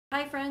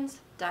Hi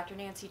friends, Dr.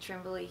 Nancy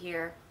Trimbley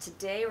here.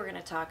 Today we're going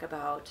to talk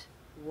about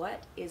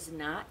what is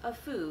not a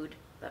food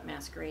but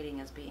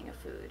masquerading as being a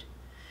food.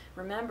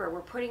 Remember,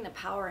 we're putting the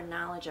power and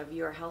knowledge of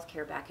your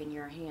healthcare back in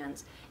your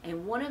hands,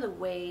 and one of the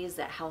ways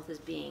that health is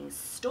being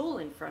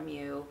stolen from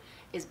you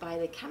is by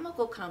the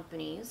chemical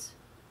companies,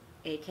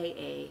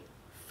 aka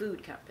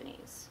food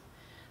companies.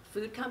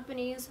 Food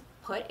companies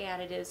put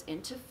additives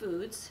into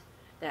foods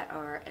that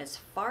are as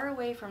far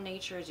away from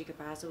nature as you could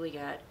possibly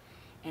get,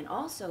 and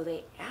also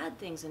they add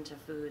things into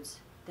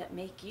foods that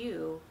make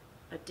you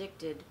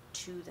addicted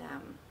to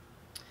them.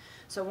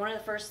 So one of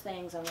the first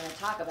things I'm going to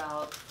talk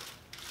about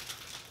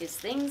is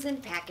things in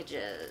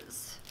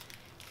packages.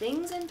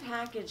 Things in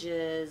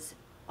packages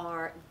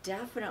are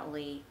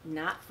definitely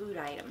not food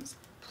items.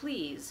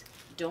 Please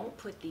don't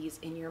put these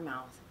in your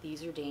mouth.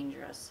 These are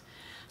dangerous.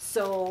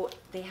 So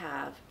they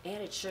have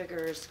added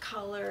sugars,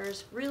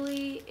 colors.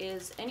 Really,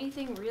 is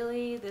anything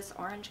really this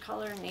orange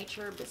color in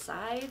nature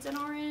besides an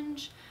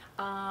orange?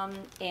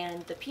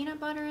 And the peanut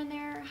butter in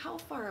there, how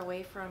far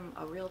away from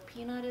a real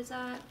peanut is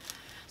that?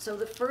 So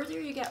the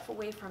further you get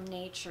away from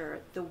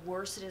nature, the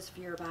worse it is for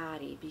your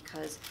body,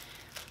 because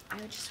I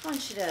just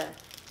want you to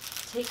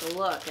take a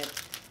look at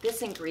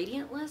this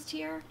ingredient list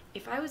here.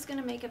 If I was going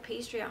to make a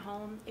pastry at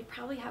home, it'd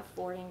probably have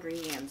 4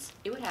 ingredients.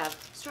 It would have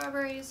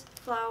strawberries,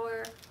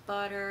 flour,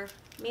 butter,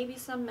 maybe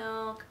some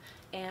milk,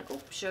 and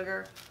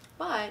sugar,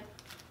 but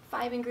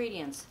 5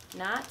 ingredients,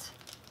 not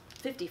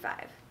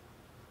 55.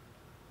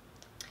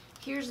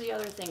 Here's the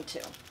other thing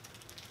too.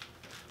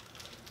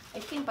 I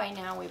think by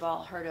now we've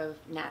all heard of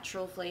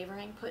natural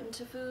flavoring put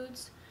into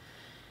foods.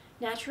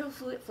 Natural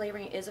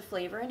flavoring is a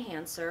flavor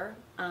enhancer.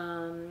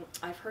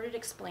 I've heard it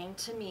explained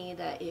to me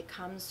that it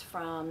comes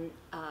from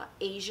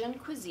Asian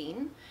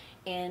cuisine,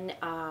 and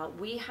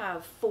we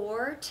have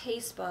 4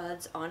 taste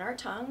buds on our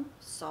tongue: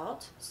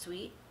 salt,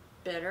 sweet,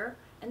 bitter,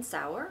 and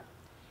sour.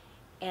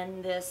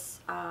 And this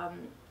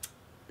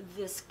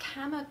this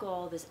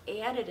chemical, this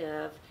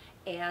additive,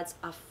 adds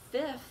a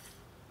fifth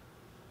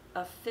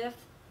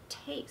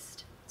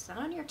taste. It's not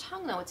on your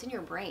tongue though, it's in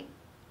your brain.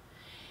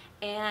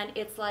 And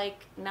it's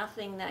like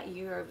nothing that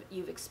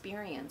you've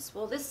experienced.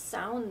 Well, this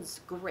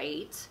sounds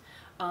great,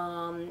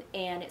 and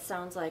it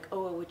sounds like,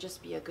 oh, it would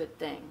just be a good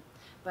thing.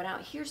 But now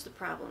here's the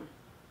problem.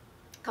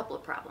 A couple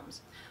of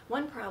problems.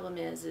 One problem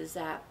is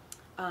that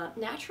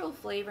natural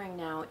flavoring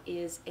now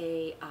is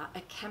a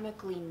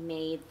chemically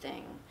made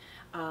thing.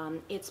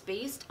 It's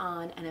based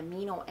on an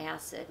amino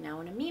acid.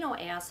 Now, an amino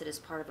acid is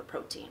part of a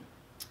protein.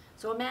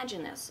 So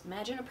imagine this.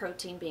 Imagine a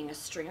protein being a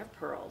string of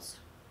pearls.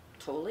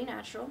 Totally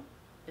natural.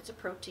 It's a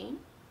protein.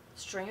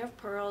 String of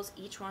pearls.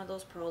 Each one of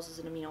those pearls is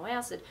an amino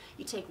acid.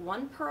 You take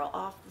one pearl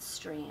off the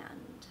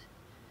strand.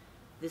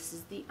 This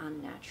is the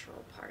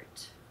unnatural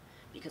part.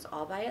 Because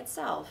all by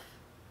itself,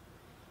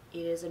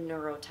 it is a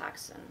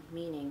neurotoxin,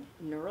 meaning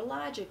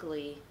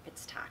neurologically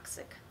it's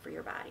toxic for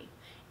your body.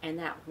 And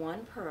that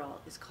one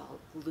pearl is called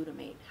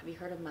glutamate. Have you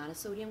heard of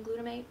monosodium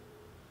glutamate?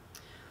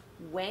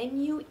 When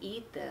you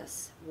eat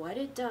this, what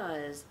it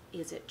does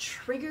is it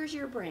triggers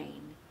your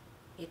brain.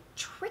 It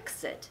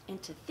tricks it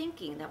into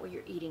thinking that what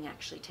you're eating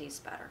actually tastes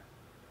better.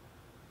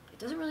 It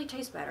doesn't really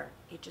taste better.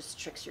 It just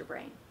tricks your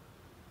brain.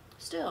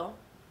 Still,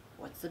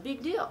 what's the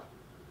big deal?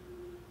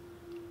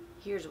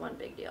 Here's one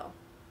big deal.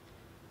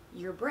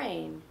 Your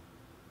brain,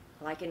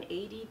 like an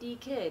ADD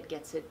kid,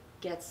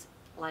 gets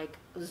like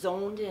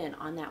zoned in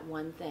on that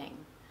one thing.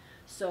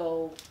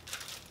 So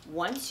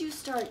once you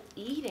start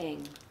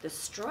eating the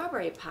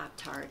strawberry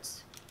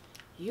Pop-Tarts,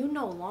 you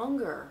no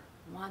longer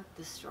want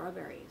the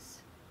strawberries.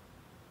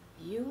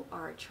 You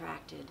are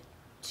attracted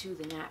to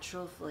the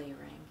natural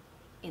flavoring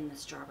in the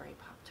strawberry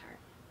Pop-Tart.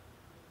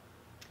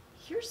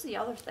 Here's the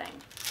other thing.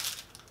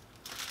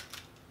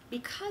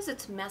 Because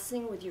it's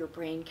messing with your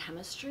brain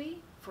chemistry,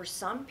 for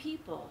some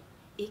people,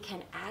 it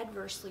can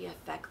adversely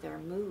affect their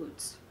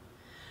moods.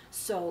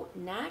 So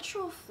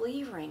natural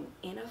flavoring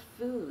in a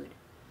food,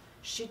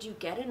 should you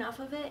get enough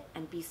of it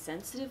and be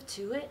sensitive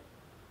to it,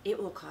 it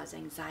will cause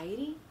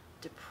anxiety,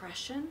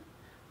 depression,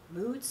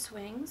 mood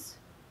swings,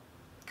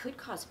 could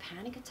cause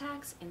panic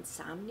attacks,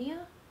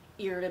 insomnia,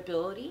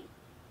 irritability.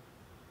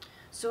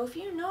 So if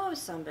you know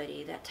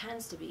somebody that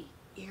tends to be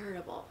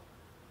irritable,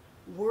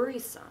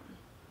 worrisome,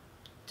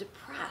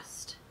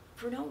 depressed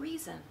for no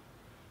reason,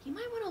 you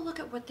might want to look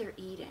at what they're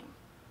eating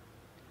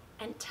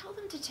and tell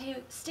them to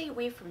stay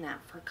away from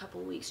that for a couple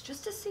of weeks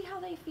just to see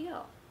how they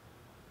feel.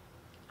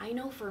 I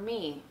know for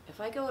me,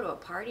 if I go to a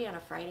party on a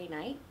Friday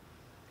night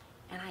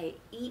and I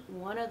eat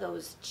one of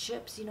those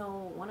chips, you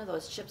know, one of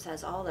those chips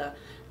has all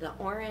the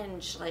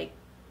orange like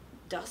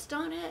dust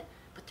on it,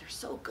 but they're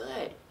so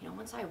good. You know,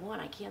 once I have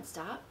one, I can't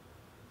stop.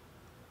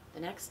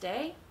 The next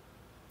day,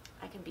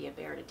 I can be a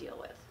bear to deal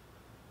with.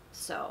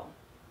 So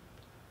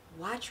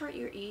watch what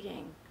you're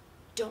eating.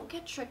 Don't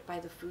get tricked by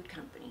the food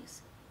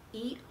companies.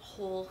 Eat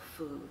whole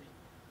food.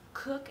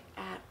 Cook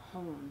at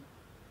home.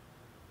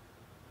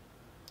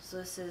 So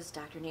this is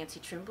Dr. Nancy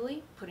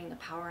Trimbley, putting the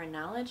power and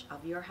knowledge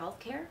of your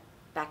healthcare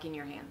back in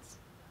your hands.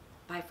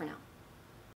 Bye for now.